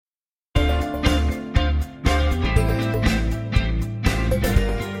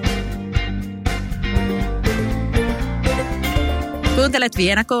Kuuntelet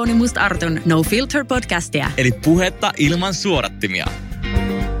Viena Kooni Must Artun No Filter podcastia. Eli puhetta ilman suodattimia.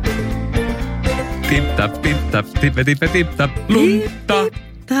 Tip-tap, tip-tap, tip-tap, lunta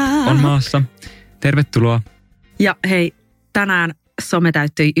on maassa. Tervetuloa. Ja hei, tänään some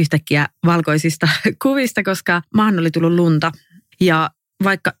täyttyi yhtäkkiä valkoisista kuvista, koska maahan oli tullut lunta. Ja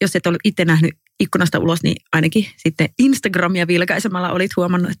vaikka jos et ollut itse nähnyt ikkunasta ulos, niin ainakin sitten Instagramia vilkaisemalla olit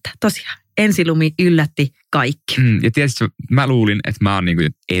huomannut, että tosiaan ensilumi yllätti kaikki. Ja tietysti mä luulin, että mä oon niinku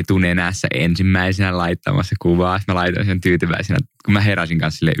etunenässä ensimmäisenä laittamassa kuvaa. Mä laitoin sen tyytyväisenä, kun mä heräsin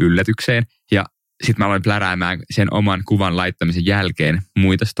kanssa sille yllätykseen. Ja sitten mä aloin pläräämään sen oman kuvan laittamisen jälkeen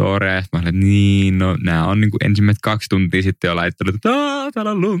muita storeja. Ja mä olin, että niin, no nää on niinku ensimmäiset 2 tuntia sitten jo laittanut, että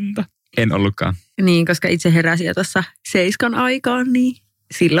täällä on lunta. En ollutkaan. Niin, koska itse heräsin jo tuossa 7 aikaan, niin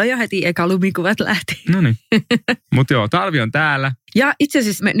silloin jo heti eka lumikuvat lähti. No niin. Mutta joo, talvi on täällä. Ja itse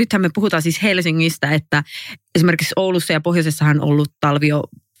asiassa nythän me puhutaan siis Helsingistä, että esimerkiksi Oulussa ja Pohjoisessahan on ollut talvi jo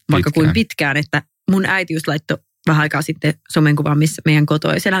vaikka kuin pitkään, että mun äiti just laittoi vähän aikaa sitten somenkuvan, missä meidän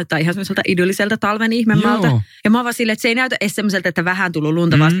kotoa. Se näyttää ihan semmoiselta idylliseltä talven ihmemaalta. Joo. Ja mä oon vaan silleen, että se ei näytä edes semmoiselta, että vähän tullut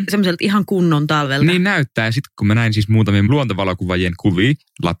lunta, vaan semmoiselta ihan kunnon talvelta. Niin näyttää. Ja sitten kun mä näin siis muutamien luontovalokuvajien kuvia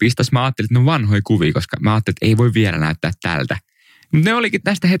Lapista, mä ajattelin, että ne on vanhoja kuvia, koska mä ajattelin, että ei voi vielä näyttää tältä. Mutta ne olikin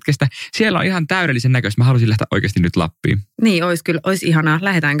tästä hetkestä. Siellä on ihan täydellisen näköistä. Mä haluaisin lähteä oikeasti nyt Lappiin. Niin, olisi ihanaa.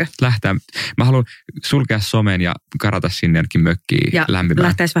 Lähdetäänkö? Lähtää. Mä haluan sulkea somen ja karata sinne jonnekin mökkiin ja lämpimään.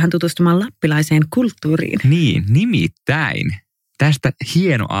 lähtäisi vähän tutustumaan lappilaiseen kulttuuriin. Niin, nimittäin. Tästä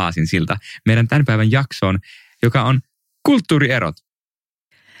hieno aasinsilta meidän tämän päivän jaksoon, joka on kulttuurierot.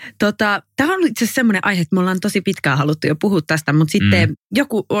 Tämä on itse asiassa semmoinen aihe, että me ollaan tosi pitkään haluttu jo puhua tästä, mutta sitten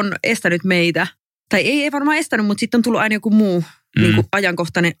joku on estänyt meitä. Tai ei varmaan estänyt, mutta sitten on tullut aina joku muu niin kuin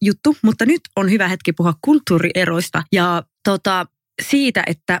ajankohtainen juttu. Mutta nyt on hyvä hetki puhua kulttuurieroista ja siitä,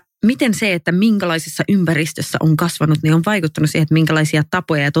 että miten se, että minkälaisessa ympäristössä on kasvanut, niin on vaikuttanut siihen, että minkälaisia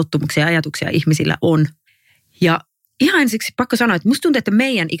tapoja ja tottumuksia ja ajatuksia ihmisillä on. Ja ihan ensiksi pakko sanoa, että musta tuntuu, että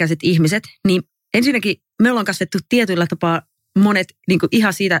meidän ikäiset ihmiset, niin ensinnäkin me ollaan kasvettu tietyllä tapaa monet niin kuin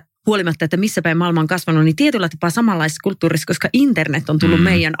ihan siitä huolimatta, että missä päin maailma on kasvanut, niin tietyllä tapaa samanlaisessa kulttuurissa, koska internet on tullut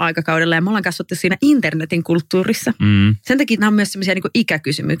meidän aikakaudella ja me ollaan kasvattu siinä internetin kulttuurissa. Sen takia nämä on myös sellaisia niin kuin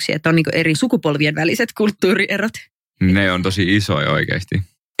ikäkysymyksiä, että on niin kuin eri sukupolvien väliset kulttuurierot. Ne on tosi isoja oikeasti.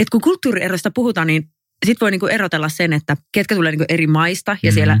 Et kun kulttuurieroista puhutaan, niin sit voi niin kuin erotella sen, että ketkä tulee niin kuin eri maista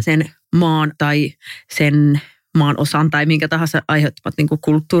ja siellä sen maan tai sen maan osan tai minkä tahansa aiheuttamat niin kuin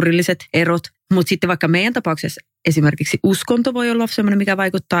kulttuurilliset erot. Mutta sitten vaikka meidän tapauksessa esimerkiksi uskonto voi olla sellainen, mikä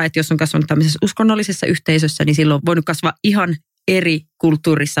vaikuttaa, että jos on kasvanut tämmöisessä uskonnollisessa yhteisössä, niin silloin on voinut kasvaa ihan eri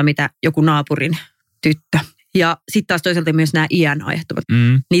kulttuurissa, mitä joku naapurin tyttö. Ja sitten taas toisaalta myös nämä iän aiheuttamat.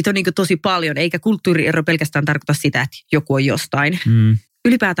 Niitä on niin kuin tosi paljon, eikä kulttuuriero pelkästään tarkoita sitä, että joku on jostain.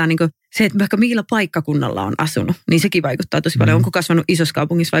 Ylipäätään niin kuin se, että vaikka millä paikkakunnalla on asunut, niin sekin vaikuttaa tosi paljon. Onko kasvanut isossa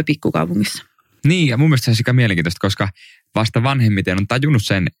kaupungissa vai pikkukaupungissa? Niin, ja mun mielestä se on sekä mielenkiintoista, koska vasta vanhemmiten on tajunnut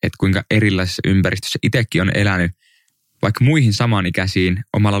sen, että kuinka erilaisessa ympäristössä itsekin on elänyt vaikka muihin samanikäisiin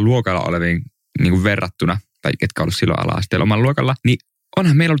omalla luokalla oleviin niin kuin verrattuna, tai ketkä on ollut silloin ala-asteella omalla luokalla, niin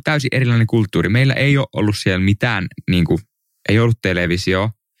onhan meillä ollut täysin erilainen kulttuuri. Meillä ei ole ollut siellä mitään, niin kuin, ei ollut televisio,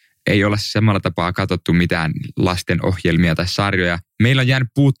 ei olla samalla tapaa katsottu mitään lastenohjelmia tai sarjoja. Meillä on jäänyt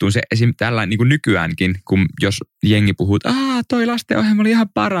puuttuun se esim. Tällainen niin kuin nykyäänkin, kun jos jengi puhuu, että toi lastenohjelma oli ihan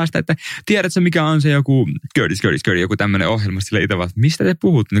parasta, että tiedätkö mikä on se joku joku tämmöinen ohjelma, sillä itse vaan, mistä te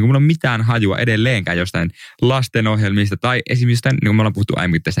puhutte, niin kuin mulla on mitään hajua edelleenkään jostain lastenohjelmista tai esimerkiksi niin kuin me ollaan puhuttu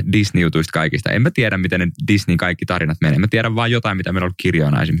aiemmin tästä Disney-jutuista kaikista. En mä tiedä, miten ne Disney kaikki tarinat menee. Mä tiedän vaan jotain, mitä meillä on ollut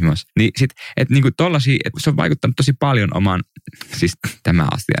kirjoina esimerkiksi. Niin sit, että niin kuin tollaisia, että se on vaikuttanut tosi paljon omaan, siis tämä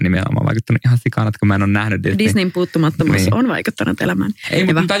asia nimenomaan vaikuttanut ihan sikana, että kun mä en ole nähnyt Disneyn puuttumattomuus on vaikuttanut elämään. Ei,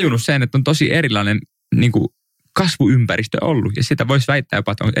 mutta tajunnut sen, että on tosi erilainen niin kuin kasvuympäristö ollut. Ja sitä voisi väittää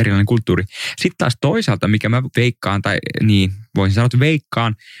jopa, että on erilainen kulttuuri. Sitten taas toisaalta, mikä mä veikkaan, tai niin, voisin sanoa, että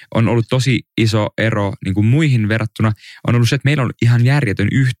veikkaan, on ollut tosi iso ero niin kuin muihin verrattuna. On ollut se, että meillä on ihan järjetön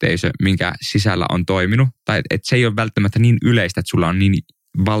yhteisö, minkä sisällä on toiminut. Tai että se ei ole välttämättä niin yleistä, että sulla on niin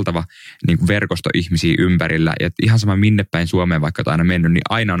valtava niin kuin verkosto ihmisiä ympärillä. Ja ihan sama minne päin Suomeen vaikka olet aina mennyt, niin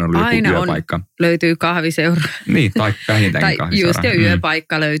aina on ollut joku yöpaikka. Löytyy kahviseura. Niin, tai vähintäänkin kahviseura. Just jo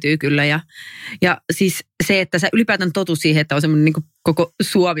yöpaikka löytyy kyllä. Ja siis se, että sä ylipäätään totu siihen, että on semmoinen niin kuin koko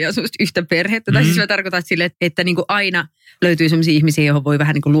Suomi on semmoista yhtä perhettä. Tai siis mä tarkoitan sille, että niin kuin aina löytyy semmoisia ihmisiä, johon voi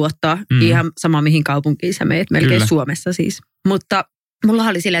vähän niin kuin luottaa. Ihan sama mihin kaupunkiin sä meet, melkein kyllä. Suomessa siis. Mutta mulla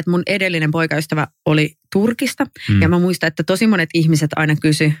oli silleen, että mun edellinen poikaystävä oli Turkista. Ja mä muistan, että tosi monet ihmiset aina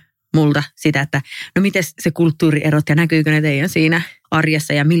kysy multa sitä, että no miten se kulttuurierot ja näkyykö ne teidän siinä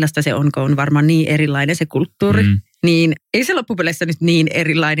arjessa ja millaista se on, kun on varmaan niin erilainen se kulttuuri. niin ei se loppupeleissä nyt niin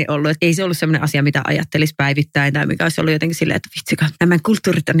erilainen ollut. Että ei se ollut sellainen asia, mitä ajattelisi päivittäin tai mikä olisi ollut jotenkin silleen, että vitsikaan, nämä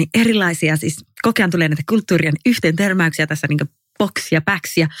kulttuurit on niin erilaisia. Siis koko ajan tulee näitä kulttuurien yhteen törmäyksiä tässä niin kuin box ja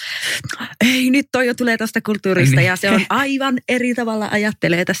backs ja ei nyt toi jo tulee tästä kulttuurista ja se on aivan eri tavalla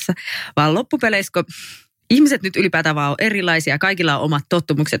ajattelee tässä. Vaan loppupeleissä, kun ihmiset nyt ylipäätään vaan on erilaisia, kaikilla on omat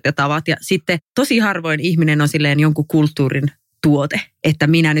tottumukset ja tavat ja sitten tosi harvoin ihminen on silleen jonkun kulttuurin tuote, että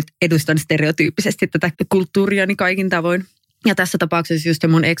minä nyt edustan stereotyyppisesti tätä kulttuuriani kaikin tavoin. Ja tässä tapauksessa just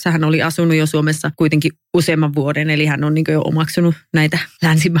mun eksähän oli asunut jo Suomessa kuitenkin useamman vuoden, eli hän on niin jo omaksunut näitä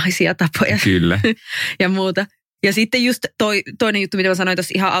länsimaisia tapoja. Kyllä. Ja muuta. Ja sitten just toinen juttu, mitä mä sanoin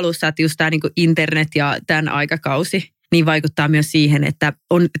tuossa ihan alussa, että just tämä niin internet ja tämän aikakausi, niin vaikuttaa myös siihen, että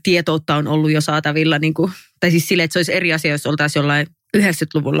tietoutta on ollut jo saatavilla, niin kuin, tai siis silleen, että se olisi eri asia, jos oltaisiin jollain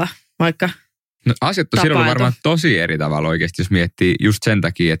 90-luvulla vaikka. No asiat on silloin varmaan tosi eri tavalla oikeasti, jos miettii just sen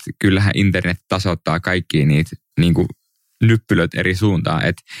takia, että kyllähän internet tasoittaa kaikkia niitä niin kuin nyppylöt eri suuntaan.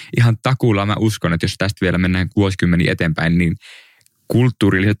 Että ihan takuulla mä uskon, että jos tästä vielä mennään vuosikymmeniä eteenpäin, niin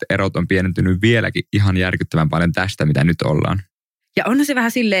kulttuurilliset erot on pienentynyt vieläkin ihan järkyttävän paljon tästä, mitä nyt ollaan. Ja onhan se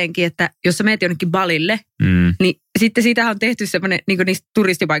vähän silleenkin, että jos sä meet jonnekin Balille, niin sitten siitähän on tehty semmoinen niin niistä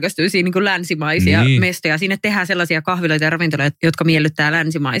turistipaikoista niin länsimaisia mestoja. Sinne tehdään sellaisia kahviloita ja ravintoloita, jotka miellyttää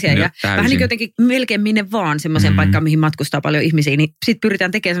länsimaisia. Ja vähän niin jotenkin melkein minne vaan semmoiseen paikkaan, mihin matkustaa paljon ihmisiä. Niin sitten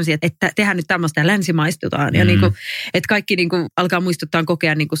pyritään tekemään semmoisia, että tehdään nyt tämmöistä ja länsimaistutaan. Ja niin kuin, että kaikki niin kuin alkaa muistuttaa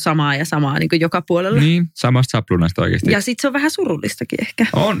kokea niin kuin samaa ja samaa niin kuin joka puolella. Niin, samasta saplunasta oikeasti. Ja sitten se on vähän surullistakin ehkä.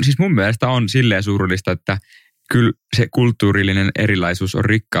 On, siis mun mielestä on silleen surullista, että kyllä se kulttuurillinen erilaisuus on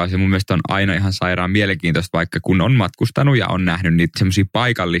rikkaus ja mun mielestä on aina ihan sairaan mielenkiintoista, vaikka kun on matkustanut ja on nähnyt niitä semmoisia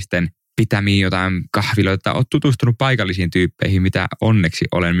paikallisten pitämiä jotain kahviloita, oot tutustunut paikallisiin tyyppeihin, mitä onneksi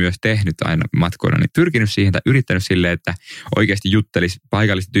olen myös tehnyt aina matkoina, niin pyrkinyt siihen tai yrittänyt silleen, että oikeasti juttelisi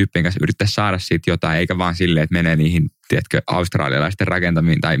paikallisten tyyppien kanssa, yrittäisi saada siitä jotain, eikä vaan silleen, että menee niihin, tiedätkö, australialaisten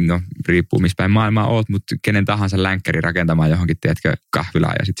rakentamiin, tai no riippuu missä päin maailmaa oot, mutta kenen tahansa länkkäri rakentamaan johonkin, tiedätkö,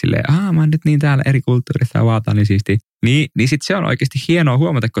 kahvilaan ja sitten silleen, mä oon nyt niin täällä eri kulttuurista ja vaataan niin siistiä. Niin sitten se on oikeasti hienoa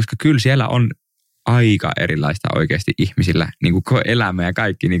huomata, koska kyllä siellä on aika erilaista oikeasti ihmisillä, niin kuin elämä ja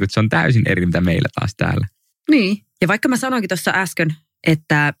kaikki, niin kuin se on täysin eri, mitä meillä taas täällä. Niin, ja vaikka mä sanoinkin tuossa äsken,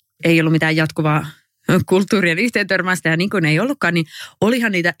 että ei ollut mitään jatkuvaa kulttuurien yhteentörmästä ja niin kuin ei ollutkaan, niin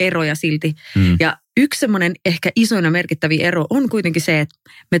olihan niitä eroja silti. Ja yksi semmoinen ehkä isoina merkittäviä ero on kuitenkin se, että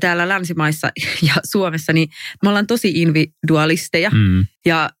me täällä länsimaissa ja Suomessa, niin me ollaan tosi individualisteja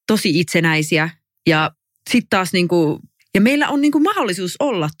ja tosi itsenäisiä ja sitten taas niin kuin ja meillä on niin kuin mahdollisuus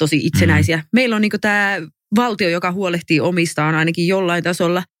olla tosi itsenäisiä. Meillä on niin kuin tämä valtio, joka huolehtii omistaan ainakin jollain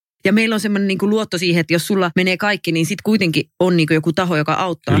tasolla. Ja meillä on semmoinen niin kuin luotto siihen, että jos sulla menee kaikki, niin sitten kuitenkin on niin kuin joku taho, joka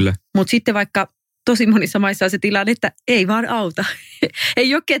auttaa. Mutta sitten vaikka tosi monissa maissa on se tilanne, että ei vaan auta.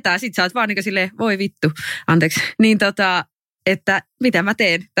 Ei ole ketään. Sitten sä oot vaan niin kuin silleen, voi vittu, anteeksi. Niin että mitä mä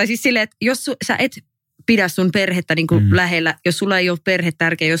teen? Tai siis silleen, että jos sä et pidä sun perhettä niin kuin lähellä. Jos sulla ei ole perhe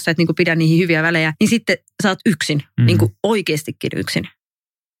tärkeä, jos sä et niin kuin pidä niihin hyviä välejä, niin sitten sä oot yksin, niin kuin oikeastikin yksin.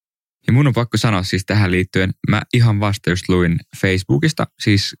 Ja mun on pakko sanoa siis tähän liittyen, mä ihan vasta just luin Facebookista,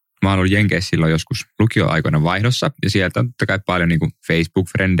 siis mä oon ollut Jenkeissä silloin joskus lukioaikoina vaihdossa, ja sieltä on totta kai paljon niin kuin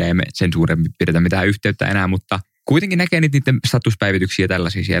Facebook-frendejä, me sen suuremmin pidetään mitään yhteyttä enää, mutta kuitenkin näkee niiden statuspäivityksiä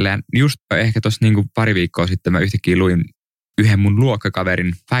tällaisia siellä. Ja just ehkä tuossa niin kuin pari viikkoa sitten mä yhtäkkiä luin yhden mun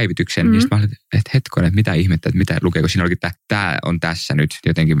luokkakaverin päivityksen, niin sitten mä olin, että hetkonen, että mitä ihmettä, että mitä lukeeko siinä olikin, että tämä on tässä nyt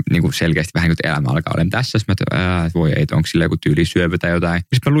jotenkin niin kuin selkeästi vähän kuin elämä alkaa olen tässä. Sitten mä että voi ei, onko sillä joku tyyli syövä tai jotain.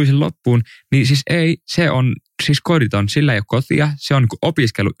 Sitten mä luin sen loppuun, niin siis ei, se on siis koditon, sillä ei ole kotia, se on niin kuin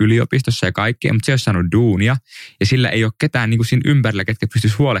opiskellut yliopistossa ja kaikkea, mutta se ei ole saanut duunia ja sillä ei ole ketään niin kuin siinä ympärillä, ketkä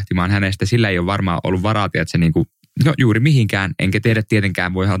pystyisi huolehtimaan hänestä. Sillä ei ole varmaan ollut varaa, että se niin kuin no juuri mihinkään, enkä tiedä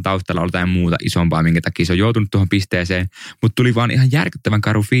tietenkään, voi olla taustalla olla jotain muuta isompaa, minkä takia se on joutunut tuohon pisteeseen, mutta tuli vaan ihan järkyttävän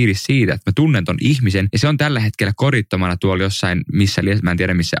karu fiilis siitä, että mä tunnen ton ihmisen, ja se on tällä hetkellä kodittomana tuolla jossain, missä, mä en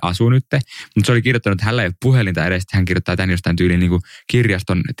tiedä missä se asuu nyt, mutta se oli kirjoittanut, että hänellä ei ole puhelinta edes, hän kirjoittaa tämän jostain tyyliin niin kuin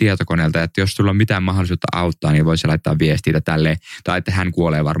kirjaston tietokoneelta, että jos sulla on mitään mahdollisuutta auttaa, niin voisi laittaa viestiä tälleen, tai että hän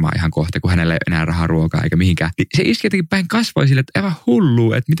kuolee varmaan ihan kohta, kun hänellä ei ole enää rahaa ruokaa eikä mihinkään. Se iski jotenkin päin kasvoi sille, että aivan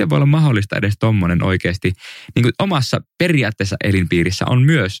hullua, että miten voi olla mahdollista edes tommonen oikeasti, niin kuin omassa periaatteessa elinpiirissä on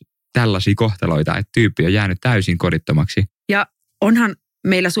myös tällaisia kohtaloita, että tyyppi on jäänyt täysin kodittomaksi. Ja onhan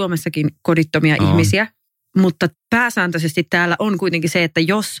meillä Suomessakin kodittomia ihmisiä, mutta pääsääntöisesti täällä on kuitenkin se, että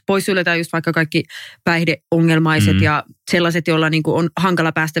jos pois suljetaan just vaikka kaikki päihdeongelmaiset ja sellaiset, joilla niin kuin on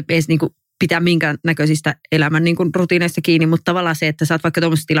hankala päästä edes niin kuin pitää minkään näköisistä elämän niin kuin rutiineista kiinni, mutta tavallaan se, että sä oot vaikka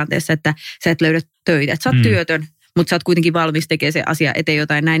tuollaisessa tilanteessa, että sä et löydä töitä, että sä oot työtön, mutta sä oot kuitenkin valmis tekemään se asia eteen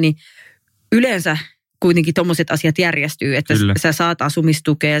jotain näin, niin yleensä kuitenkin tommoset asiat järjestyy, että sä saat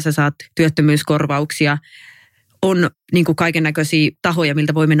asumistukea, sä saat työttömyyskorvauksia, on niin kuin kaiken näköisiä tahoja,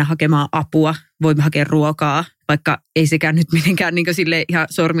 miltä voi mennä hakemaan apua, voimme hakea ruokaa, vaikka ei sekään nyt mitenkään niin kuin sille ihan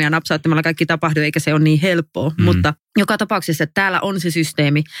sormia napsauttamalla kaikki tapahdu, eikä se ole niin helppoa. Mutta joka tapauksessa että täällä on se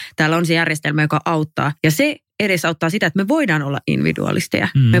systeemi, täällä on se järjestelmä, joka auttaa. Ja se edesauttaa sitä, että me voidaan olla individualisteja.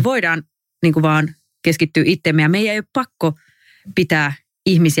 Me voidaan niin kuin vaan keskittyä itseemme ja meidän ei ole pakko pitää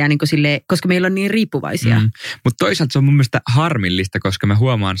ihmisiä niin kuin silleen, koska meillä on niin riippuvaisia. Mutta toisaalta se on mun mielestä harmillista, koska mä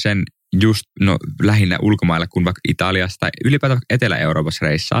huomaan sen just lähinnä ulkomailla, kun vaikka Italiassa tai ylipäätään Etelä-Euroopassa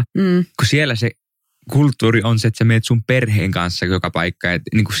reissaa. Kun siellä se kulttuuri on se, että sä meet sun perheen kanssa joka paikka. Et,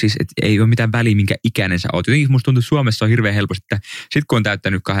 niin siis, et ei ole mitään väliä, minkä ikäinen sä oot. Jotenkin musta tuntuu, että Suomessa on hirveän helposti, että sit kun on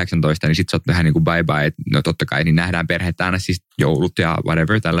täyttänyt 18, niin sit sä oot vähän niin kuin bye bye. No totta kai, niin nähdään perhettä aina siis joulut ja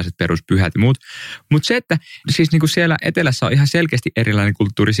whatever, tällaiset peruspyhät ja muut. Mutta se, että siis niin kuin siellä etelässä on ihan selkeästi erilainen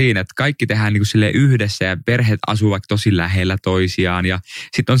kulttuuri siinä, että kaikki tehdään niin kuin silleen yhdessä ja perheet asuu vaikka tosi lähellä toisiaan. Ja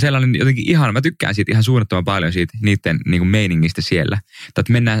sitten on sellainen jotenkin ihana, mä tykkään siitä ihan suunnattoman paljon siitä niiden niin kuin meiningistä siellä. Tai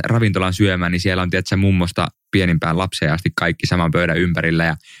että mennään ravintolaan syömään, niin siellä on tietysti mummosta pienimpään lapseen asti kaikki saman pöydän ympärillä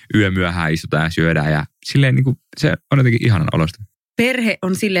ja yömyöhään istutaan ja syödään ja silleen niin kuin se on jotenkin ihanan olosta. Perhe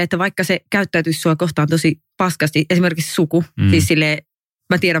on silleen, että vaikka se käyttäytyisi sua kohtaan tosi paskasti, esimerkiksi suku, siis silleen,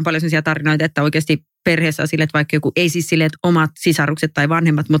 mä tiedän paljon sellaisia tarinoita, että oikeasti perheessä on silleen, että vaikka joku, ei siis silleen, että omat sisarukset tai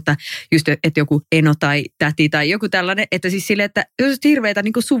vanhemmat, mutta just, että joku eno tai täti tai joku tällainen, että siis silleen, että jos on hirveitä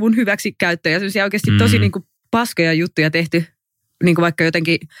niin kuin suvun hyväksikäyttöä ja sellaisia oikeasti tosi niin kuin paskoja juttuja tehty, niin kuin vaikka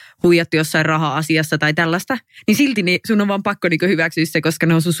jotenkin huijattu jossain raha-asiassa tai tällaista, niin silti niin sun on vaan pakko niin kuin hyväksyä se, koska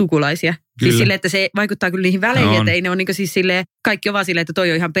ne on sun sukulaisia. Kyllä. Siis silleen, että se vaikuttaa kyllä niihin väleihin, että ei ne ole niin kuin siis silleen, kaikki on vaan silleen, että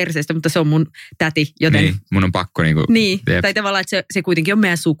toi on ihan perseestä, mutta se on mun täti, joten... Niin, mun on pakko niin kuin... Niin, tai tavallaan, että se kuitenkin on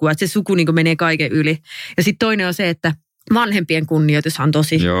meidän sukua, että se suku niin kuin menee kaiken yli. Ja sitten toinen on se, että vanhempien kunnioitus on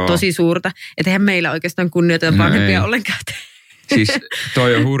tosi suurta. Että eihän meillä oikeastaan kunnioiteta vanhempia ollenkaan. Siis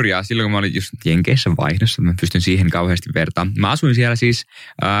toi on hurjaa. Silloin kun mä olin just Jenkeissä vaihdossa, mä pystyn siihen kauheasti vertaan. Mä asuin siellä siis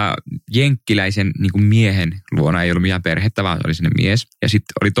jenkkiläisen niin kuin miehen luona. Ei ollut mitään perhettä, vaan oli sinne mies. Ja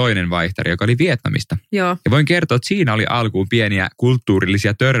sitten oli toinen vaihtari, joka oli Vietnamista. Joo. Ja voin kertoa, että siinä oli alkuun pieniä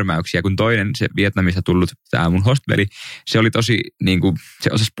kulttuurillisia törmäyksiä, kun toinen se Vietnamista tullut, tämä mun hostveli, se oli tosi, niin kuin, se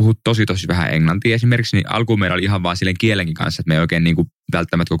osasi puhua tosi vähän englantia esimerkiksi. Niin alkuun meillä oli ihan vaan silleen kielenkin kanssa, että me ei oikein niin kuin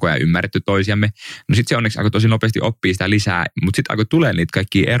välttämättä koko ajan ymmärretty toisiamme. No sitten se onneksi alkoi tosi nopeasti oppia sitä lisää, mutta sitten alkoi tulee niitä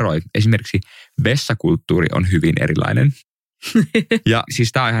kaikkia eroja. Esimerkiksi vessakulttuuri on hyvin erilainen. Ja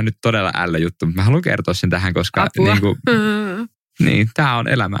siis tää on ihan nyt todella ällö juttu. Mä haluan kertoa sen tähän, koska niin, tää on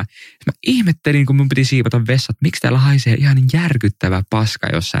elämää. Mä ihmettelin, kun mun piti siivota vessat, miksi täällä haisee ihan niin järkyttävää paska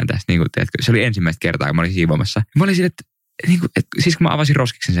jossain tässä. Niin kuin, tiedätkö, se oli ensimmäistä kertaa, kun mä olin siivomassa. Mä olin sille, että niin kuin, siis kun mä avasin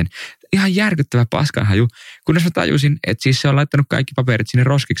roskiksen sen, ihan järkyttävä paskanhaju, kunnes mä tajusin, että siis se on laittanut kaikki paperit sinne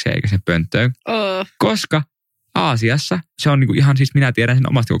roskikseen eikä sen pönttöön. Koska Aasiassa, se on niinku ihan siis minä tiedän sen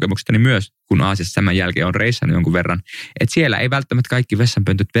omasta kokemuksestani myös, kun Aasiassa tämän jälkeen on reissannut jonkun verran, että siellä ei välttämättä kaikki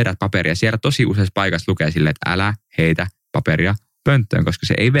vessanpöntöt vedä paperia. Siellä tosi useassa paikassa lukee silleen, että älä heitä paperia pönttöön, koska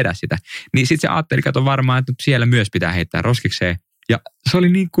se ei vedä sitä. Niin sitten se ajatteli, kato varmaan, että siellä myös pitää heittää roskikseen. Ja se oli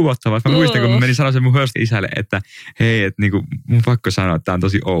niin kuvottavaa. Mä muistan, kun mä menin sanoa sen mun isälle, että hei, että niinku, mun pakko sanoa, että tää on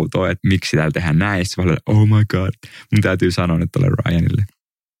tosi outoa, että miksi täällä tehdään näin. Sitten mä olin, oh my god, mun täytyy sanoa nyt tolle Ryanille.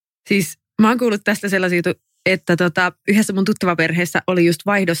 Siis mä oon kuullut tästä sellaisia juttuja, että yhdessä mun tuttavaperheessä oli just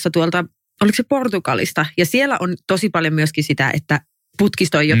vaihdossa tuolta, oliko se Portugalista? Ja siellä on tosi paljon myöskin sitä, että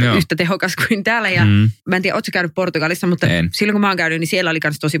putkisto on yhtä tehokas kuin täällä. Ja mä en tiedä, ootko käynyt Portugalissa, mutta silloin kun mä oon käynyt, niin siellä oli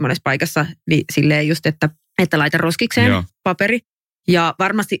myös tosi monessa paikassa niin silleen just, että laita roskikseen paperi. Ja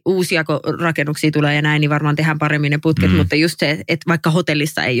varmasti uusia rakennuksia tulee ja näin, niin varmaan tehdään paremmin ne putket. Mutta just se, että vaikka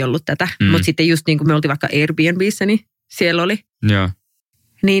hotellissa ei ollut tätä, mutta sitten just niin kuin me oltiin vaikka Airbnbissä, niin siellä oli. Joo.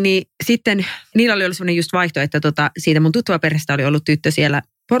 Niin sitten niillä oli ollut sellainen just vaihto, että siitä mun tuttavaperheestä oli ollut tyttö siellä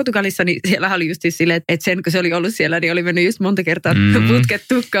Portugalissa, niin siellä oli just silleen, että sen kun se oli ollut siellä, niin oli mennyt just monta kertaa putket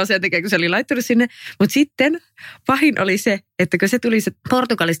tukkaan sen takia, kun se oli laittanut sinne. Mutta sitten pahin oli se, että kun se tuli se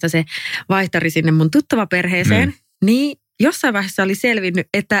Portugalista se vaihtari sinne mun tuttavaperheeseen, niin jossain vaiheessa oli selvinnyt,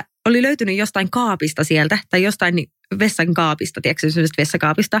 että oli löytynyt jostain kaapista sieltä, tai jostain vessan kaapista, tiedätkö, semmoisesta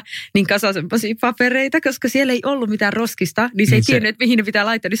vessakaapista, niin kasa semmoisia papereita, koska siellä ei ollut mitään roskista, niin se ei tiennyt, että mihin ne pitää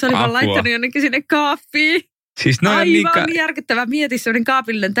laittaa, niin se oli vaan laittanut jonnekin sinne kaappiin. Siis aivan järkyttävää. Mieti semmoinen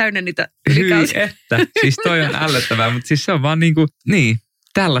kaapillinen täynnä niitä ylikausia. Siis toi on ällöttävää, mutta siis se on vaan niinku, niin,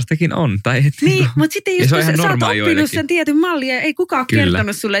 tällaistakin on. Niin, mutta sitten just kun sä oot oppinut sen tietyn mallin ja ei kukaan ole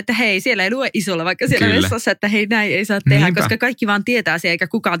kertonut sulle, että hei, siellä ei lue isolla, vaikka siellä vessassa, että hei, näin ei saa tehdä, koska kaikki vaan tietää se, eikä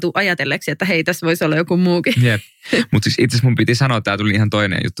kukaan tule ajatelleeksi, että hei, tässä voisi olla joku muukin. Jep. Mutta siis itse asiassa mun piti sanoa, että tämä tuli ihan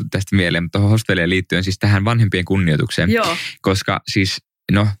toinen juttu tästä mieleen, mutta tuohon hosteliin liittyen siis tähän vanhempien kunnioitukseen. Joo. Koska siis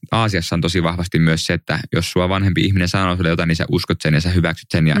no Aasiassa on tosi vahvasti myös se, että jos sua vanhempi ihminen sanoo sulle jotain, niin sä uskot sen ja sä hyväksyt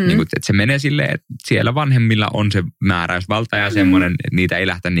sen. Ja niin kuin, että se menee silleen, että siellä vanhemmilla on se määräysvalta ja semmoinen, että niitä ei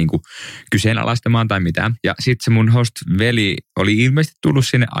lähteä niin kuin kyseenalaistamaan tai mitään. Ja sitten se mun host-veli oli ilmeisesti tullut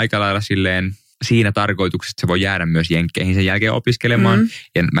sinne aika lailla silleen siinä tarkoituksessa, että se voi jäädä myös jenkkeihin sen jälkeen opiskelemaan.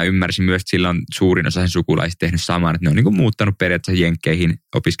 Ja mä ymmärsin myös, että sillä on suurin osa sen sukulaisista tehnyt samaan, että ne on niin kuin muuttanut periaatteessa jenkkeihin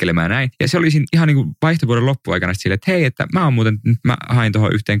opiskelemaan näin. Ja se oli siinä ihan niin kuin vaihtovuoden loppuaikana silleen, että hei, että mä hain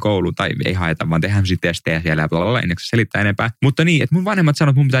tuohon yhteen kouluun, tai ei haeta, vaan tehdään sellaisia testejä siellä ja blablabla, ennen kuin se selittää enempää. Mutta niin, että mun vanhemmat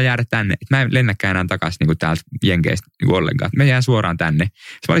sanoivat, että mun pitää jäädä tänne, että mä en lennäkään enää takaisin niin kuin täältä jenkeistä niin kuin ollenkaan, että mä jään suoraan tänne.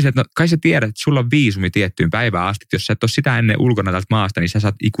 Se oli se, että no, kai sä tiedät, että sulla on viisumi tiettyyn päivään asti, jos sä et ole sitä ennen ulkona täältä maasta, niin sä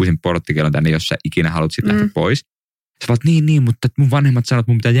saat ikuisen porttikelon tänne, jos sä ikinä haluat sitten lähteä pois. Sä vaat niin, mutta mun vanhemmat sanoo,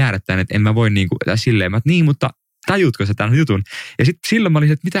 että mun pitää jäädä tänne, että en mä voi niinku, silleen. Mä oot, niin, mutta tajutko sä tämän jutun? Ja sitten silloin mä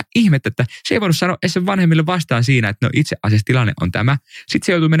olin, että mitä ihmettä, että se ei voinut sanoa edes sen vanhemmille vastaan siinä, että no itse asiassa tilanne on tämä. Sitten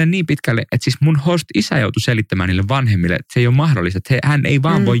se joutui mennä niin pitkälle, että siis mun host-isä joutui selittämään niille vanhemmille, että se ei ole mahdollista, että hän ei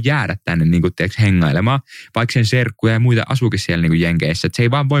vaan voi jäädä tänne niin kuin teeksi hengailemaan, vaikka sen serkkuja ja muita asuukin siellä niin kuin jenkeissä. Että se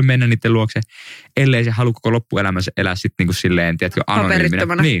ei vaan voi mennä niiden luokse, ellei se halua koko loppuelämänsä elää sitten niin kuin silleen, tiedätkö, anonyyminä.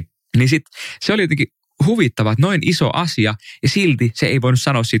 Niin sitten se oli jotenkin huvittava, että noin iso asia ja silti se ei voinut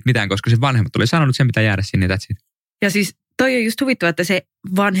sanoa siitä mitään, koska se vanhemmat oli sanonut, että sen pitää jäädä sinne. Ja siis toi on just huvittava, että se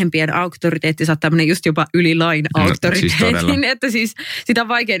vanhempien auktoriteetti saattaa tämmöinen just jopa yli lain auktoriteetin, siis että siis sitä on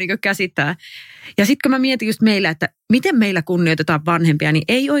vaikea niin käsittää. Ja sitten kun mä mietin just meillä, että miten meillä kunnioitetaan vanhempia, niin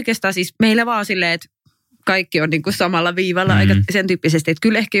ei oikeastaan siis meillä vaan silleen, että kaikki on niin kuin samalla viivalla aika sen tyyppisesti, että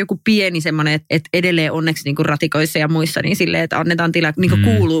kyllä ehkä joku pieni semmoinen, että edelleen onneksi niin kuin ratikoissa ja muissa, niin silleen, että annetaan tilaa, niin kuin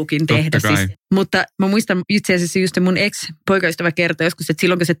kuuluukin tehdä. Siis. Mutta mä muistan itse asiassa just mun ex-poikaystävä kertoi joskus, että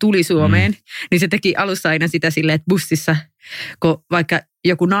silloin kun se tuli Suomeen, niin se teki alussa aina sitä silleen, että bussissa, kun vaikka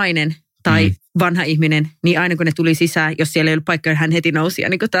joku nainen tai vanha ihminen, niin aina kun ne tuli sisään, jos siellä ei ollut paikkaa, hän heti nousi ja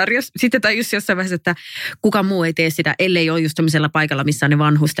niin tarjosi. Sitten tai just jossain vaiheessa, että kuka muu ei tee sitä, ellei ole just sellaisella paikalla, missä on ne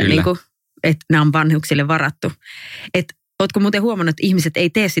vanhusten niin kuin, että nämä on vanhuksille varattu. Että ootko muuten huomannut, että ihmiset ei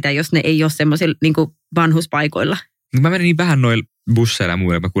tee sitä, jos ne ei ole semmoisilla niin kuin vanhuspaikoilla? Mä menen niin vähän noilla busseilla ja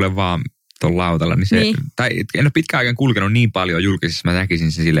muilla, mä kuulen vaan tuolla lautalla. Niin se, tai en ole pitkään aikaan kulkenut niin paljon julkisissa, mä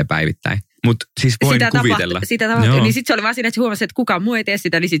näkisin sen silleen päivittäin. Mutta siis voin kuvitella. Sitä tapahtui. Niin sitten se oli vaan siinä, että huomasi, että kukaan muu ei tee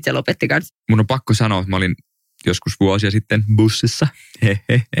sitä, niin sitten se lopetti kanssa. Mun on pakko sanoa, että mä olin joskus vuosia sitten bussissa.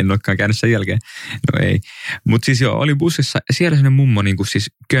 En olekaan käynyt sen jälkeen. No ei. Mutta siis joo, olin bussissa ja siellä sellainen mummo niin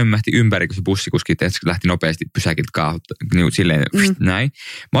siis kömmähti ympäri, kun se bussikuski lähti nopeasti pysäkiltä kaahutta. Niin silleen näin.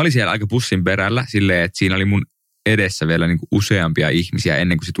 Mä olin siellä aika bussin perällä silleen, että siinä oli mun edessä vielä niin useampia ihmisiä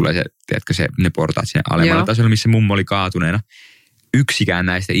ennen kuin se tulee se, tiedätkö, ne portaat sinne alemmalle tasolle, missä mummo oli kaatuneena. Yksikään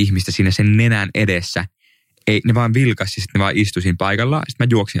näistä ihmistä siinä sen nenän edessä. Ei, ne vaan vilkasi, sitten ne vaan istui siinä paikallaan. Sitten mä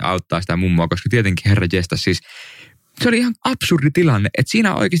juoksin auttaa sitä mummoa, koska tietenkin herra jestas siis. Se oli ihan absurdi tilanne, että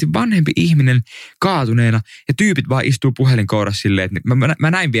siinä on oikeasti vanhempi ihminen kaatuneena ja tyypit vaan istuu puhelinkourassa silleen, että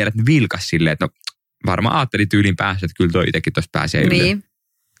mä näin vielä, että ne vilkas silleen, että no varmaan ajatteli tyylin päässä, että kyllä toi itsekin tuosta pääsee yli. Niin.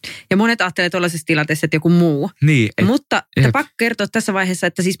 Ja monet ajattelee tuollaisessa tilanteessa, että joku muu. Niin. Mutta pakko kertoa tässä vaiheessa,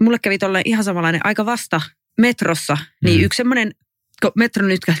 että siis mulle kävi tuollainen ihan samanlainen aika vasta metrossa, niin yksi semmoinen, kun metro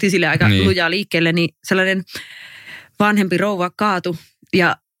nyt kähti sille aika lujaa liikkeelle, niin sellainen vanhempi rouva kaatui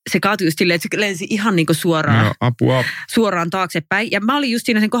ja se kaatui just silleen, että se lensi ihan niin kuin suoraan taaksepäin. Ja mä olin just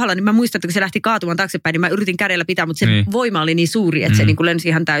siinä sen kohdalla, niin mä muistan, että kun se lähti kaatumaan taaksepäin, niin mä yritin kädellä pitää, mutta se voima oli niin suuri, että se niin kuin lensi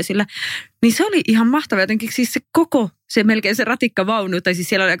ihan täysillä. Niin se oli ihan mahtava jotenkin, siis se melkein se ratikkavaunu, tai siis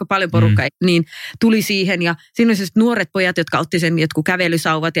siellä oli aika paljon porukkaa, niin tuli siihen. Ja siinä oli siis nuoret pojat, jotka otti sen jotkut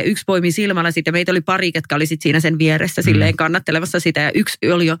kävelysauvat, ja yksi poimi silmällä siitä. Meitä oli pari, jotka oli sit siinä sen vieressä silleen kannattelemassa sitä, ja yksi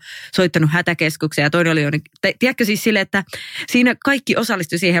oli jo soittanut hätäkeskukseen, ja toinen oli jo, tiedätkö siis silleen, että siinä kaikki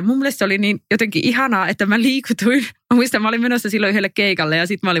osallistui siihen. Mun mielestä se oli niin jotenkin ihanaa, että mä liikutuin. Mä muistan, mä olin menossa silloin yhdelle keikalle, ja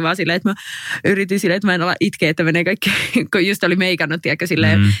sitten mä olin vaan silleen, että mä yritin silleen, että mä en ala itkeä, että menee kaikki, kun just oli meikannut, tiedätkö,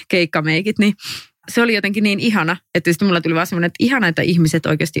 silleen keikkameikit, niin se oli jotenkin niin ihana, että sitten mulla tuli vaan semmoinen, että ihana, että ihmiset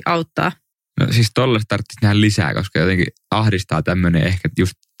oikeasti auttaa. No siis tollaista tarvitsisi nähdä lisää, koska jotenkin ahdistaa tämmöinen ehkä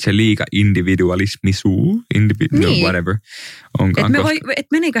just se liika individualismisuu, whatever onkaan. Että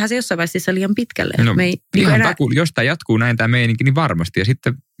meneeköhän se jossain vaiheessa liian pitkälle? No, ihan jos tämä jatkuu näin tämä meininki, niin varmasti. Ja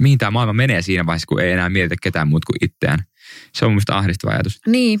sitten mihin tämä maailma menee siinä vaiheessa, kun ei enää mietitä ketään muut kuin itseään. Se on musta ahdistava ajatus.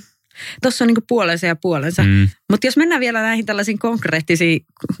 Niin. Tuossa on niinku puolensa ja puolensa. Mutta jos mennään vielä näihin tällaisiin konkreettisiin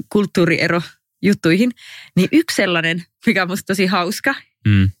kulttuurierojuttuihin, niin yksi sellainen, mikä on musta tosi hauska,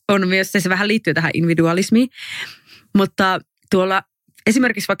 on myös, se vähän liittyy tähän individualismiin, mutta tuolla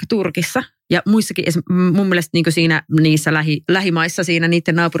esimerkiksi vaikka Turkissa ja muissakin, mun mielestä niin siinä niissä lähimaissa, siinä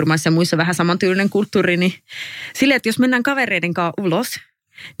niiden naapurimaissa ja muissa vähän samantyylinen kulttuuri, niin silleen, että jos mennään kavereiden kanssa ulos,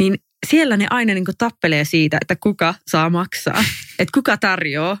 niin siellä ne aina niin kuin tappelee siitä, että kuka saa maksaa, että kuka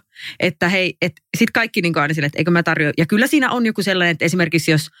tarjoaa, että hei, että sitten kaikki niin kuin aina silleen, että eikö mä tarjoa. Ja kyllä siinä on joku sellainen, että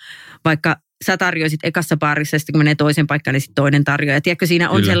esimerkiksi jos vaikka sä tarjoisit ekassa baarissa, sitten kun menee toisen paikkaan, niin sitten toinen tarjoaa. Ja tiedätkö, siinä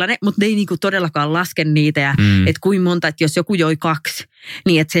on kyllä sellainen, mutta ne ei niinku todellakaan laske niitä. Ja että kuinka monta, että jos joku joi 2,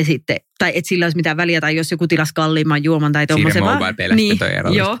 niin että se sitten, tai että sillä olisi mitään väliä, tai jos joku tilasi kalliimman juoman tai tuommoisen. Siinä mobile-peillä niin, sitten toi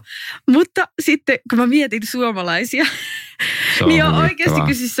erollista. Joo, mutta sitten kun mä mietin suomalaisia, niin on oikeasti,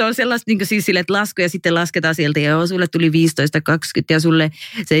 kun siis se on sellaista niin siis sille, että laskuja sitten lasketaan sieltä, ja joo, sulle tuli 15, 20 ja sulle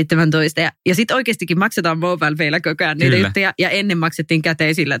 17. Ja sitten oikeastikin maksetaan mobile-peillä koko ajan niitä juttuja, ja ennen maksettiin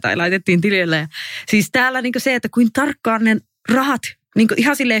käteisillä tai laitettiin tilille. Ja siis täällä niin se, että kuin tarkkaan ne rahat, niin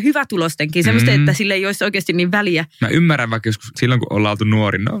ihan silleen hyvätulostenkin, semmoista, että sille ei olisi oikeasti niin väliä. Mä ymmärrän vaikka joskus silloin, kun ollaan oltu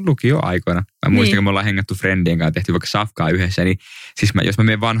nuori, lukio-aikoina. Mä muistan, kun me ollaan hengattu friendien kanssa, tehty vaikka safkaa yhdessä, niin siis jos mä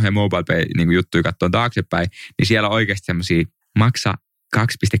menen vanhoja mobile pay niin juttuja katsomaan taaksepäin, niin siellä on oikeasti semmosia maksa 2,6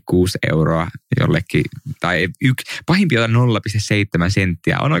 euroa jollekin, tai pahimpia 0,7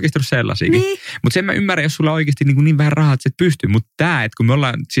 senttiä. On oikeasti ollut sellaisiakin. Niin. Mutta sen mä ymmärrän, jos sulla on oikeasti niin vähän rahaa, että sä et pysty. Mutta tämä, että kun me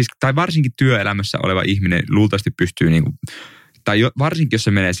ollaan, siis, tai varsinkin työelämässä oleva ihminen luultavasti pystyy niin kuin, tai varsinkin jos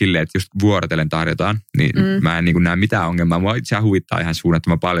se menee silleen, että just vuorotellen tarjotaan, niin mä en niin näe mitään ongelmaa. Mua itse huvittaa ihan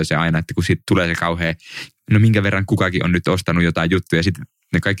suunnattoman paljon se aina, että kun siitä tulee se kauhea, no minkä verran kukakin on nyt ostanut jotain juttuja, ja sitten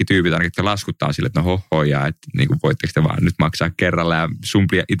ne kaikki tyypit ainakin, jotka laskuttaa sille, että no hohoja, että niin kuin voitteko te vaan nyt maksaa kerralla ja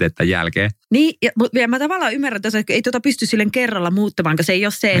sumplia itse tämän jälkeen. Niin, ja mä tavallaan ymmärrän tässä, että ei pysty silleen kerralla muuttamaan, koska se ei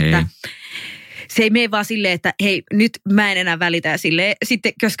ole se, että se ei mene vaan silleen, että hei, nyt mä en enää välitä ja silleen,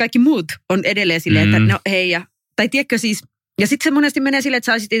 sitten jos kaikki muut on edelleen silleen, että no hei, tai tiedätkö siis, ja sitten se monesti menee silleen, että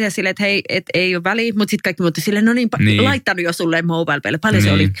sä olisit itse silleen, että hei, et ei ole väliä, mutta sitten kaikki muut silleen, no niin, laittanut jo sulle mobile-peille. Paljon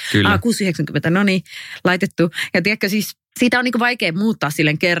se oli? 6,90, no niin, laitettu. Ja tiedätkö siis, siitä on niinku vaikea muuttaa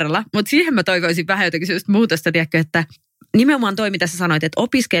silleen kerralla, mutta siihen mä toivoisin vähän jotenkin sellaista muutosta, tiedätkö, että nimenomaan toi, mitä sä sanoit, että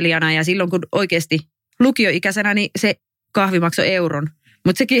opiskelijana ja silloin kun oikeasti lukioikäisenä, niin se kahvi maksoi euron.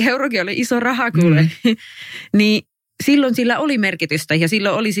 Mutta sekin eurokin oli iso raha kuule. Niin silloin sillä oli merkitystä ja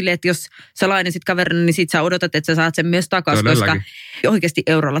silloin oli silleen, että jos sä lainasit kaverina, niin sit sä odotat, että sä saat sen myös takaisin, koska oikeasti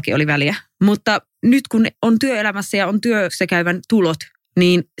eurollakin oli väliä. Mutta nyt kun on työelämässä ja on työssä käyvän tulot,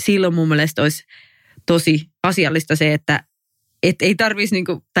 niin silloin mun mielestä olisi tosi asiallista se, että ei tarvitsisi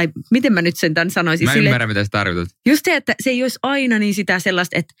niinku, tai miten mä nyt sen tämän sanoisin. Mä ymmärrän, mitä sä tarkoitat. Just se, että se ei olisi aina niin sitä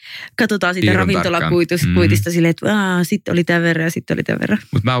sellaista, että katsotaan sitä ravintolakuitista silleen, että sitten oli tämän verran ja sitten oli tämän verran.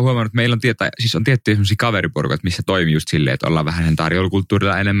 Mutta mä oon huomannut, että meillä on, siis on tiettyjä sellaisia kaveriporukat, missä toimii just silleen, että ollaan vähän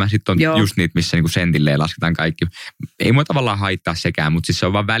tarjoulukulttuurilla enemmän. Sitten on just niitä, missä niinku sentilleen lasketaan kaikki. Ei mua tavallaan haittaa sekään, mutta siis se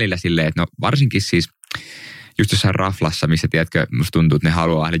on vaan välillä silleen, että no varsinkin siis just jossain raflassa, missä tiedätkö, musta tuntuu, että ne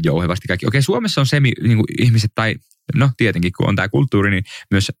haluaa ahdet jouhevasti kaikki. Okei, Suomessa on niin ihmiset tai no tietenkin, kun on tämä kulttuuri, niin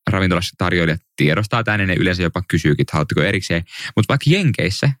myös ravintolassa tarjoilijat tiedostaa tänne, ne yleensä jopa kysyykin, että haluatteko erikseen. Mutta vaikka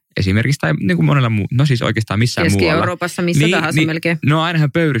Jenkeissä esimerkiksi, tai niin kuin monella no siis oikeastaan missään muualla. Keski-Euroopassa, missä tahansa melkein. Ne on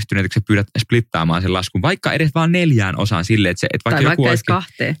ainahan pöyristyneet, kun sä pyydät splittaamaan sen laskun, vaikka edes vaan 4 osaan silleen, että vaikka tai joku vaikka edes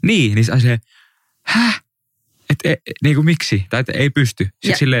 2. Niin se että niin kuin miksi? Tai että ei pysty.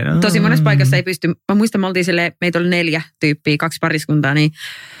 Tosi monessa paikassa ei pysty. Mä muistan, me oltiin silleen, meitä oli 4 tyyppiä, 2 pariskuntaa, niin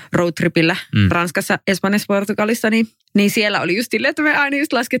roadtripillä Ranskassa, Espanjassa, Portugalissa, niin siellä oli just silleen, että me aina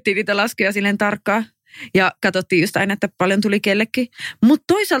just laskettiin niitä laskuja silleen tarkkaan. Ja katsottiin just aina, että paljon tuli kellekin. Mutta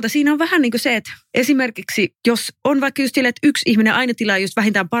toisaalta siinä on vähän niin kuin se, että esimerkiksi jos on vaikka just silleen, että yksi ihminen aina tilaa just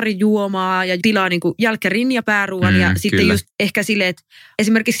vähintään pari juomaa ja tilaa niin kuin jälkkärin ja pääruuan ja sitten just ehkä silleen, että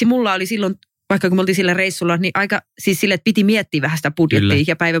esimerkiksi mulla oli silloin, vaikka kun me oltiin sillä reissulla, niin aika siis sille, että piti miettiä vähän sitä budjettia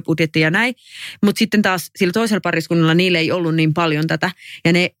ja päiväbudjettia ja näin. Mutta sitten taas sillä toisella pariskunnalla niille ei ollut niin paljon tätä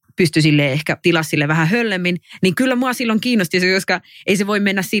ja ne pystyi sille ehkä tilaa sille vähän höllemmin. Niin kyllä mua silloin kiinnosti se, koska ei se voi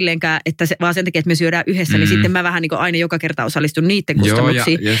mennä silleenkään, että se, vaan sen takia, että me syödään yhdessä, niin sitten mä vähän niin kuin aina joka kerta osallistun niiden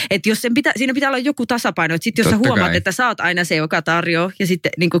kustannuksiin. Että jos siinä pitää olla joku tasapaino, että sitten jos sä huomaat, että sä oot aina se, joka tarjoaa ja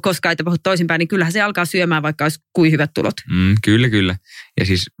sitten niin kuin koskaan ei tapahdu toisinpäin, niin kyllähän se alkaa syömään, vaikka olisi kuin hyvät tulot. Kyllä. Ja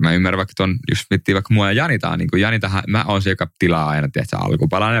siis mä ymmärrän vaikka ton, jos miettii vaikka mua ja Janitaa, niin kuin Janitahan, mä oon se, joka tilaa aina, tiedätkö,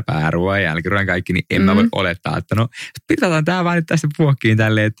 alkupalan ja pääruoan ja jälkiruoan kaikki, niin en mä voi olettaa, että no pitataan tää vaan nyt tästä puokkiin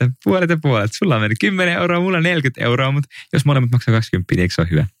tälleen, että puolet. Sulla on mennyt 10 euroa, mulla 40 euroa, mutta jos molemmat maksaa 20, niin eikö se ole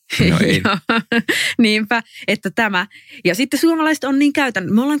hyvä? No ei. Niinpä, että tämä. Ja sitten suomalaiset on niin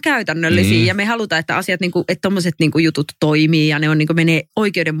me ollaan käytännöllisiä ja me halutaan, että asiat, niinku, että tommoset niinku jutut toimii ja ne on niinku menee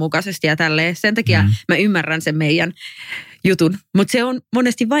oikeudenmukaisesti ja tälleen. Sen takia mä ymmärrän sen meidän jutun. Mutta se on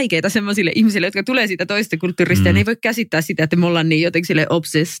monesti vaikeaa semmoisille ihmisille, jotka tulee siitä toista kulttuurista ja ne ei voi käsittää sitä, että me ollaan niin jotenkin sille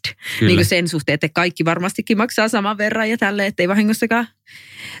obsessed. Niin kuin sen suhteen, että kaikki varmastikin maksaa saman verran ja tälleen, ettei vahingossakaan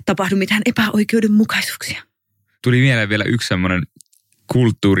tapahdu mitään epäoikeudenmukaisuuksia. Tuli mieleen vielä yksi semmoinen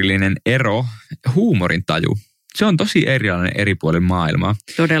kulttuurillinen ero, huumorintaju. se on tosi erilainen eri puolilla maailmaa.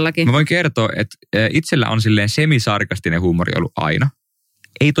 Todellakin. Mä voin kertoa, että itsellä on silleen semisarkastinen huumori ollut aina.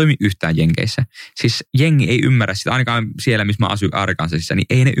 Ei toimi yhtään Jenkeissä. Siis jengi ei ymmärrä sitä, ainakaan siellä, missä mä asuin Arkansasissa, niin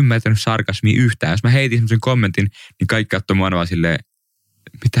ei ne ymmärtänyt sarkasmia yhtään. Jos mä heitin semmoisen kommentin, niin kaikki katsoi mua vaan silleen,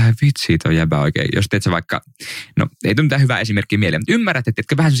 mitä vitsiä toi jäbä oikein. Jos teet sä vaikka, no ei tule mitään hyvää esimerkkiä mieleen, mutta ymmärrät,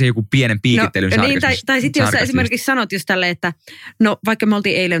 että vähän semmoisen joku pienen piikittelyn niin, tai sitten jos sä esimerkiksi sanot just tälleen, että no vaikka me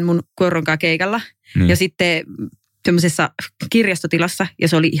oltiin eilen mun koironkaan keikalla ja sitten semmoisessa kirjastotilassa ja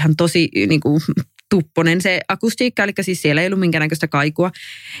se oli ihan tosi niinku tupponen se akustiikka, eli siis siellä ei ollut minkäännäköistä kaikua.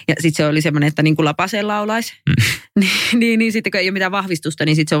 Ja sitten se oli semmoinen, että niin kuin lapaseen laulaisi. niin sitten kun ei ole mitään vahvistusta,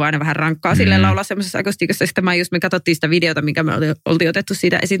 niin sitten se on aina vähän rankkaa silleen laulaa semmoisessa akustiikassa. Sitten me katsottiin sitä videota, minkä me oltiin otettu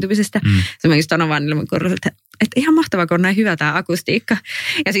siitä esiintymisestä. Se mä just sanon vaan niille mun korville, että ihan mahtavaa, kun on näin hyvä tämä akustiikka.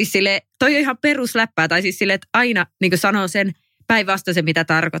 Ja siis silleen, toi on ihan perusläppää, tai siis silleen, että aina niin kuin sanoo sen päinvastaisen, mitä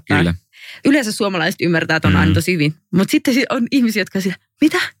tarkoittaa. Kyllä. Yleensä suomalaiset ymmärtää ton aina tosi hyvin. Mutta sitten on ihmisiä, jotka silleen,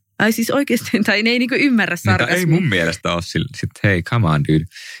 mitä? Ai siis oikeasti, tai ne ei niinku ymmärrä sarkasmia. Ei mun mielestä ole sillä, hei, come on dude,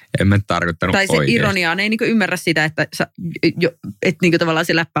 en mä tarkoittanut oikeasti. Tai se ironia, ne ei niinku ymmärrä sitä, että niinku tavallaan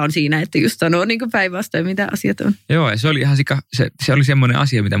se läppä on siinä, että just sanoo niinku päinvastoin, mitä asiat on. Joo, se oli ihan se oli semmoinen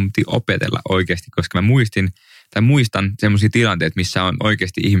asia, mitä mun piti opetella oikeasti, koska mä muistan semmoisia tilanteita, missä on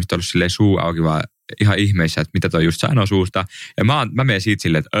oikeasti ihmiset ollut silleen suu auki vaan ihan ihmeissä, että mitä toi just sanoo suusta. Ja mä menen siitä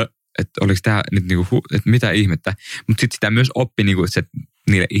silleen, että oliko tämä nyt niinku, että mitä ihmettä. Mutta sitten sitä myös oppi, niinku, että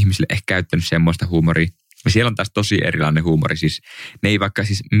niille ihmisille ehkä käyttänyt semmoista huumoria. Ja siellä on taas tosi erilainen huumori. Siis ne ei vaikka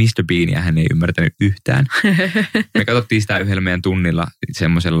siis Mr. Beania hän ei ymmärtänyt yhtään. Me katsottiin sitä yhdellä meidän tunnilla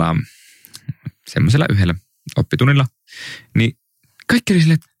semmoisella yhdellä oppitunnilla. Niin kaikki oli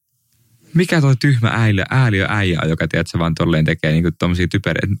silleen, että mikä toi tyhmä ääliö äijä, joka tiedät, vaan tolleen tekee niinku tommosia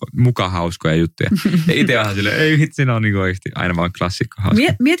typeriä, mukaan hauskoja juttuja. Ja itse vähän silleen, ei vitsi, ne on niinku oikeasti aina vaan klassikko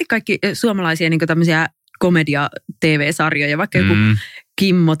hauska. Mieti kaikki suomalaisia niinku tämmöisiä komedia-tv-sarjoja, vaikka joku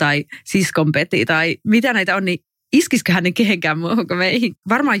Kimmo tai Siskonpeti tai mitä näitä on, niin iskisiköhän ne kehenkään muuhun kuin meihin?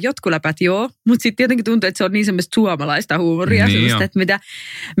 Varmaan jotkut läpät joo, mutta sitten jotenkin tuntuu, että se on niin semmoista suomalaista huumoria, niin semmoista,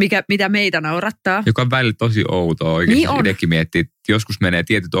 että mitä meitä naurattaa. Joka on välillä tosi outoa oikeasti. Niin itsekin miettii, että joskus menee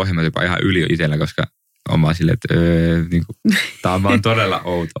tietyt ohjelmat jopa ihan yli itsellä, koska on vaan silleen, että niinku, tää on vaan todella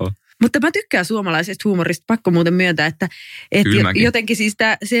outoa. Mutta mä tykkään suomalaisesta huumorista, pakko muuten myöntää, että jotenkin siis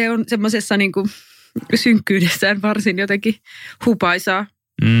se on semmoisessa niinku synkkyydessään varsin jotenkin hupaisaa.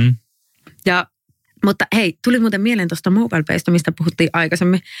 Mutta hei, tuli muuten mieleen tuosta MobilePaysta, mistä puhuttiin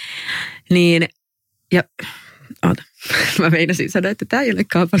aikaisemmin. Niin, ja oota, mä meinasin sanoa, että tämä ei ole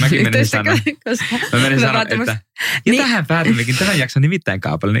kaupallinen yhteistyö. Mä meinasin sanoa, että ja tähän päätymmekin tämän jakson nimittäin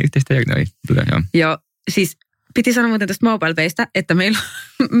kaupallinen yhteistyö. Joo, siis piti sanoa muuten tuosta MobilePaysta, että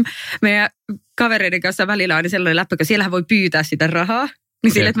meidän kavereiden kanssa välillä on sellainen läppä, kun siellähän voi pyytää sitä rahaa.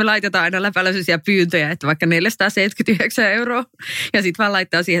 Niin sille, että me laitetaan aina läpäläisiä pyyntöjä, että vaikka 479 €. Ja sitten vaan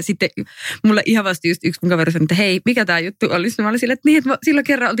laittaa siihen. Sitten mulle ihan vasta just yksi mun kaveri sanoi, että hei, mikä tämä juttu olisi? Mä olin silleen, että niin, että silloin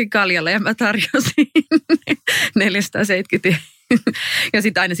kerran oltiin kaljalla ja mä tarjosin 470. Ja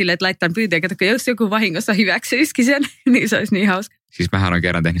sitten aina silleen, että laittaa pyyntöjä. Kato, jos joku vahingossa hyväksyisikin sen, niin se olisi niin hauska. Siis mähän olen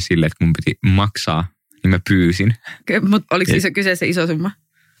kerran tehnyt silleen, että mun piti maksaa, niin mä pyysin. Mutta oliko siis kyseessä iso summa?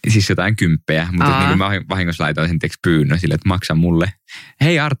 Siis jotain kymppejä, mutta niin mä vahingossa laitoin sen pyynnön sille, että maksa mulle.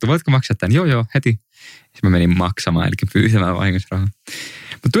 Hei Arttu, voitko maksaa tämän? Joo, heti. Sitten mä menin maksamaan, eli pyytämään vahingossa rahaa.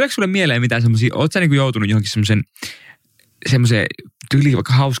 Mutta tuleeko sulle mieleen mitään semmoisia, ootko sä niinku joutunut johonkin semmoiseen tyyliin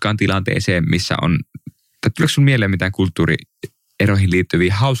vaikka hauskaan tilanteeseen, missä on, tai tuleeko sulle mieleen mitään kulttuurieroihin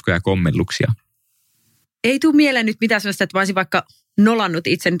liittyviä hauskoja kommelluksia? Ei tule mieleen nyt mitään sellaista, että mä olisin vaikka nolannut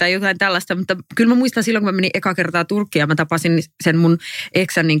itseni tai jotain tällaista, mutta kyllä mä muistan silloin, kun mä menin eka kertaa Turkkiin ja mä tapasin sen mun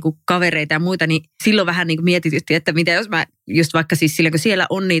eksän niin kuin kavereita ja muita, niin silloin vähän niin kuin mietitytti, että mitä jos mä just vaikka siis silloin, kun siellä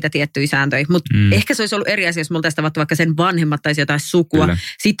on niitä tiettyjä sääntöjä, mutta ehkä se olisi ollut eri asia, jos mulla tästä vaikka sen vanhemmat tai jotain sukua. Kyllä.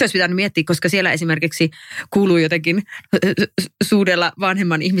 Sitten olisi pitänyt miettiä, koska siellä esimerkiksi kuuluu jotenkin suudella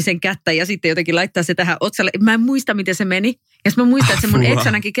vanhemman ihmisen kättä ja sitten jotenkin laittaa se tähän otsalle. Mä en muista, miten se meni. Ja mä muistan, että se mun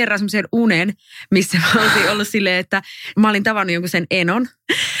eksä näki kerran semmoisen unen, missä mä oltiin ollut silleen, että mä olin tavannut jonkun sen enon.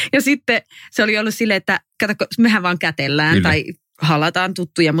 Ja sitten se oli ollut silleen, että kato, mehän vaan kätellään Kyllä. tai halataan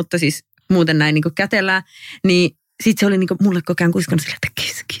tuttuja, mutta siis muuten näin niin kuin kätellään. Niin sitten se oli niin kuin mulle koko ajan kuiskanut silleen, että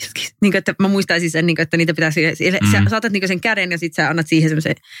kiss. Niin kuin, että mä muistaisin sen, niin kuin, että niitä pitää sä saatat niin kuin sen käden ja sitten sä annat siihen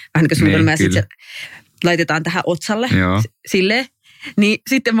semmoisen vähän niin kuin suudelma ja sitten se laitetaan tähän otsalle silleen. Niin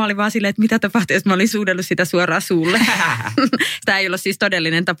sitten mä olin vaan silleen, että mitä tapahtui, jos mä olin suudellut sitä suoraan suulle. Tämä ei ollut siis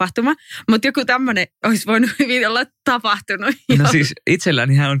todellinen tapahtuma, mutta joku tämmöinen olisi voinut hyvin olla tapahtunut. No siis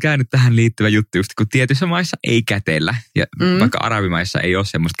itsellänihän on käynyt tähän liittyvä juttu just, kun tietyissä maissa ei kätellä. Ja vaikka arabimaissa ei ole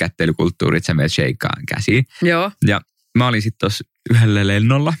semmoista kättelykulttuuria, että sä menet sheikkaan käsiin. Joo. Ja mä olin sitten tuossa yhdellä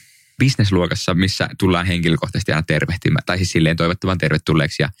lennolla businessluokassa, missä tullaan henkilökohtaisesti aina tervehtimään, tai siis silleen toivottavan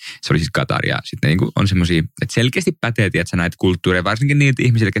tervetulleeksi, ja se oli siis Katar, ja sitten niin kuin on semmoisia, että selkeästi pätee, tiedätkö, näitä kulttuureja, varsinkin niitä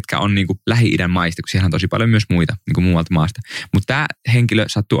ihmisille, ketkä on niin kuin Lähi-idän maista, kun siellä on tosi paljon myös muita niin kuin muualta maasta. Mutta tämä henkilö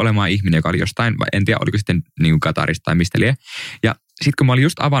sattui olemaan ihminen, joka oli jostain, en tiedä, oliko sitten niin kuin Katarista tai mistä lie, ja sitten kun mä olin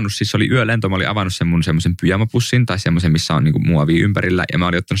just avannut, siis se oli yölento, mä olin avannut sen mun semmoisen pyjamapussin tai semmoisen, missä on niinku muovia ympärillä ja mä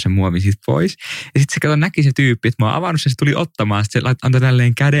olin ottanut sen muovin siitä pois. Ja sitten se näki se tyyppi, että mä oon avannut sen, se tuli ottamaan, sitten se antoi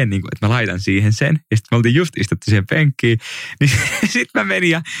tälleen käden, niinku, että mä laitan siihen sen. Ja sitten me oltiin just istuttu siihen penkkiin, niin sitten mä menin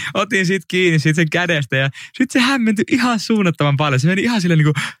ja otin siitä kiinni siitä sen kädestä ja sitten se hämmentyi ihan suunnattoman paljon. Se meni ihan silleen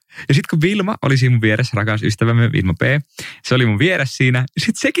niinku. Ja sitten kun Vilma oli siinä mun vieressä, rakas ystävämme Vilma P., se oli mun vieressä siinä.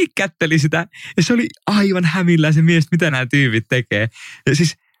 Sitten sekin kätteli sitä ja se oli aivan hämillään se mies, mitä nämä tyypit tekee. Ja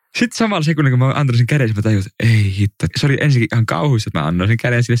siis sitten samalla sekunnilla, kun mä antoin sen käden, mä tajusin, että ei hitto. Se oli ensinnäkin ihan kauhuissa, että mä annoin sen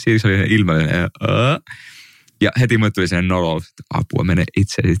käden sille siihen, se oli ilmeinen. Ja heti mulle tuli sellainen nolous, että apua, mene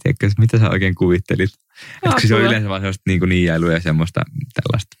itseäsi, tiedätkö, mitä sä oikein kuvittelit. Että se on yleensä vaan sellaista niin kuin niijailua ja semmoista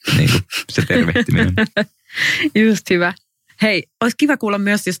tällaista, niin kuin se tervehtiminen. Just hyvä. Hei, olisi kiva kuulla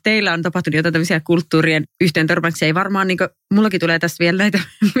myös, jos teillä on tapahtunut jotain tämmöisiä kulttuurien yhteen törmäyksiä. Ei varmaan, niin kuin, mullakin tulee tässä vielä näitä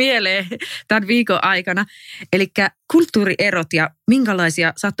mieleen tämän viikon aikana. Eli kulttuurierot ja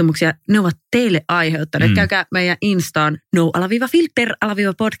minkälaisia sattumuksia ne ovat teille aiheuttaneet. Käykää meidän Instaan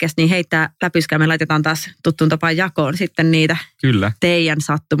no_filter_podcast, niin heittää läpyskää. Me laitetaan taas tuttuun tapaan jakoon sitten niitä Kyllä. teidän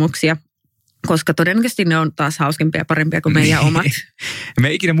sattumuksia. Koska todennäköisesti ne on taas hauskempia ja parempia kuin meidän omat. Me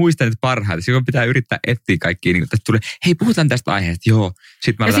ei ikinä muista niitä parhaita. Silloin pitää yrittää etsiä kaikkia. Niin tästä tulee, hei puhutaan tästä aiheesta. Joo.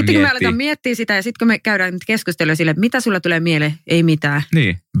 Sitten ja sitten kun me aletaan miettiä sitä ja sitten kun me käydään keskustelua sille, että mitä sulla tulee mieleen, ei mitään.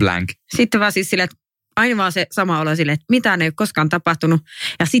 Niin, blank. Sitten vaan siis silleen, että aina vaan se sama olo silleen, että mitään ei ole koskaan tapahtunut.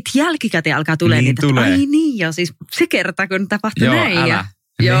 Ja sitten jälkikäteen alkaa tulee niitä, että ai niin joo, siis se kerta kun tapahtui joo, näin. Älä.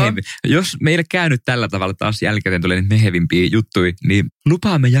 Jos meille käynyt tällä tavalla taas jälkikäteen tulee niitä mehevimpiä juttuja, niin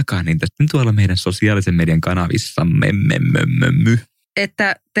lupaamme jakaa niitä tuolla meidän sosiaalisen median kanavissamme.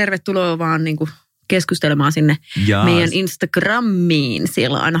 Että tervetuloa vaan niinku keskustelemaan sinne meidän Instagramiin.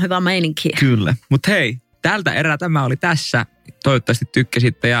 Siellä on aina hyvä meininki. Kyllä. Mutta hei, tältä erää tämä oli tässä. Toivottavasti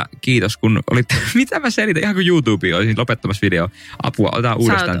tykkäsitte ja kiitos kun olit, mitä mä selitän, ihan kuin YouTube olisin lopettamassa video. Apua, otetaan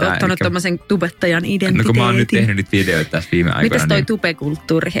uudestaan tämä. Sä oot ottanut tommosen tubettajan identiteetin. No kun mä oon nyt tehnyt niitä videoita tässä viime aikoina. Mitäs toi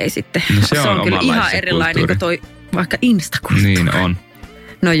tubekulttuuri hei sitten? No se on kyllä ihan erilainen kuin toi vaikka instakulttuuri. Niin on.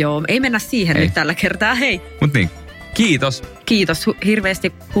 No joo, ei mennä siihen nyt tällä kertaa, hei. Mut niin, kiitos. Kiitos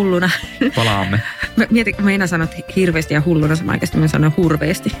hirveästi hulluna. Palaamme. Mä enää sanot hirveästi ja hulluna, sama aikaisesti mä sanoin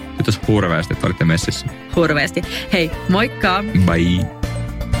hurveesti. Kiitos hurveasti, että olitte messissä. Hurveesti. Hei, moikka! Bye!